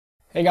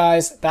Hey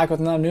guys, back with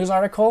another news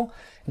article,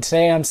 and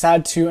today I'm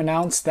sad to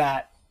announce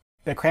that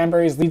the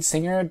Cranberries lead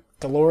singer,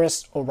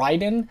 Dolores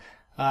O'Riordan,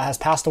 has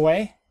passed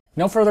away.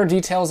 No further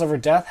details of her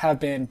death have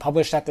been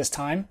published at this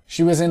time.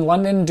 She was in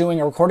London doing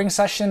a recording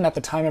session at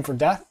the time of her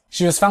death.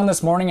 She was found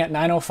this morning at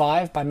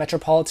 9:05 by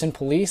Metropolitan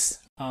Police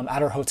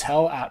at her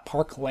hotel at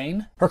Park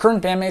Lane. Her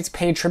current bandmates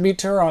paid tribute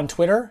to her on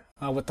Twitter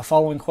with the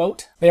following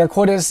quote. They are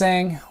quoted as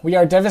saying, "We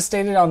are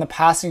devastated on the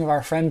passing of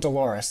our friend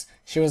Dolores.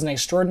 She was an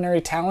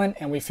extraordinary talent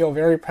and we feel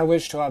very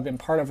privileged to have been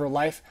part of her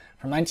life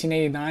from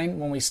 1989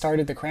 when we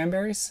started the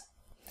Cranberries.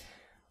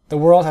 The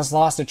world has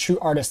lost a true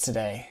artist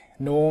today,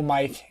 Noel,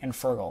 Mike, and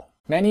Fergal."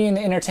 Many in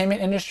the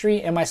entertainment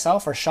industry and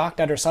myself are shocked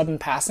at her sudden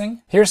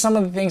passing. Here's some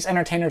of the things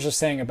entertainers are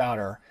saying about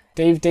her.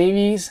 Dave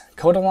Davies,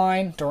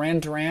 Codaline, Duran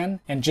Duran,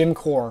 and Jim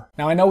Core.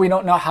 Now I know we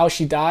don't know how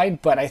she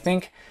died, but I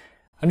think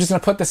I'm just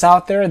going to put this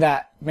out there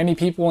that many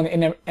people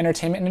in the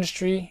entertainment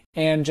industry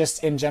and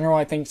just in general,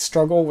 I think,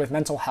 struggle with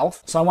mental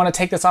health. So I want to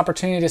take this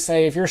opportunity to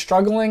say, if you're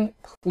struggling,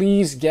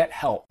 please get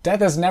help.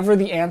 Death is never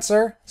the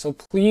answer, so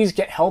please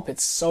get help.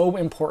 It's so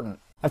important.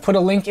 I've put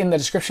a link in the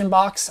description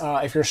box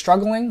if you're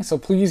struggling, so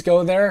please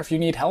go there if you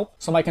need help.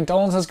 So my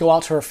condolences go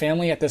out to her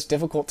family at this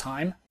difficult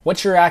time.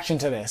 What's your reaction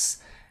to this?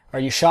 Are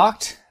you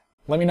shocked?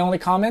 Let me know in the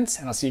comments,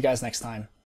 and I'll see you guys next time.